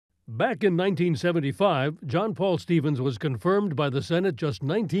Back in 1975, John Paul Stevens was confirmed by the Senate just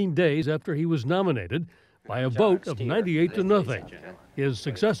 19 days after he was nominated by a vote of 98 to nothing. His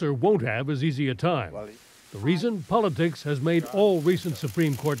successor won't have as easy a time. The reason? Politics has made all recent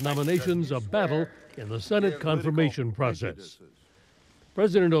Supreme Court nominations a battle in the Senate confirmation process.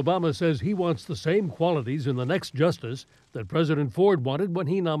 President Obama says he wants the same qualities in the next justice that President Ford wanted when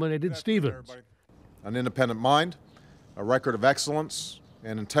he nominated Stevens. An independent mind, a record of excellence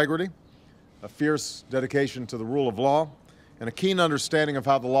and integrity, a fierce dedication to the rule of law, and a keen understanding of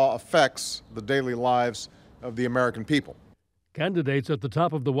how the law affects the daily lives of the American people. Candidates at the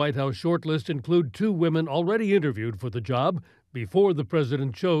top of the White House shortlist include two women already interviewed for the job before the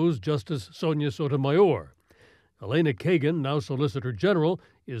president chose Justice Sonia Sotomayor. Elena Kagan, now Solicitor General,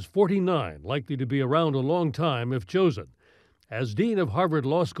 is 49, likely to be around a long time if chosen. As dean of Harvard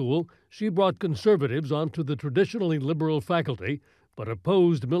Law School, she brought conservatives onto the traditionally liberal faculty, but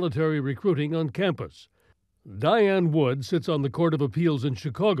opposed military recruiting on campus. Diane Wood sits on the Court of Appeals in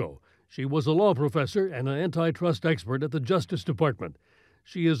Chicago. She was a law professor and an antitrust expert at the Justice Department.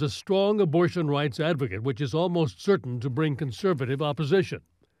 She is a strong abortion rights advocate, which is almost certain to bring conservative opposition.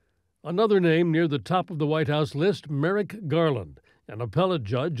 Another name near the top of the White House list, Merrick Garland, an appellate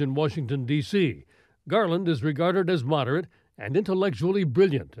judge in Washington, D.C. Garland is regarded as moderate and intellectually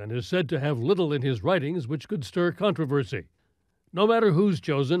brilliant and is said to have little in his writings which could stir controversy. No matter who's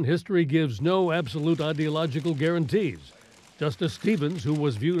chosen, history gives no absolute ideological guarantees. Justice Stevens, who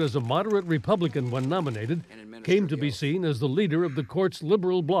was viewed as a moderate Republican when nominated, came to be seen as the leader of the court's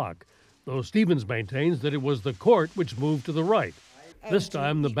liberal bloc, though Stevens maintains that it was the court which moved to the right. This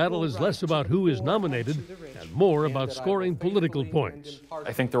time, the battle is less about who is nominated and more about scoring political points.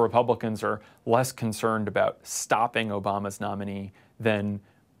 I think the Republicans are less concerned about stopping Obama's nominee than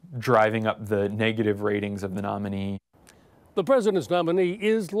driving up the negative ratings of the nominee. The president's nominee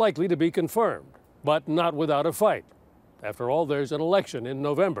is likely to be confirmed, but not without a fight. After all, there's an election in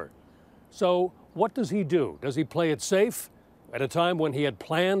November. So what does he do? Does he play it safe at a time when he had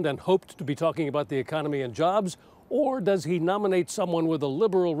planned and hoped to be talking about the economy and jobs? Or does he nominate someone with a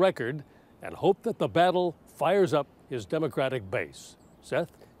liberal record and hope that the battle fires up his Democratic base?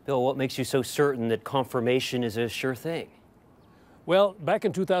 Seth? Bill, what makes you so certain that confirmation is a sure thing? Well, back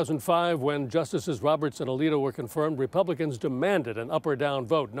in 2005, when Justices Roberts and Alito were confirmed, Republicans demanded an up or down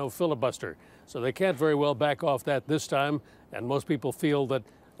vote, no filibuster. So they can't very well back off that this time, and most people feel that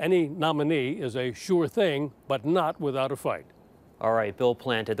any nominee is a sure thing, but not without a fight. All right, Bill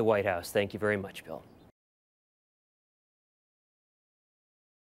Plante at the White House. Thank you very much, Bill.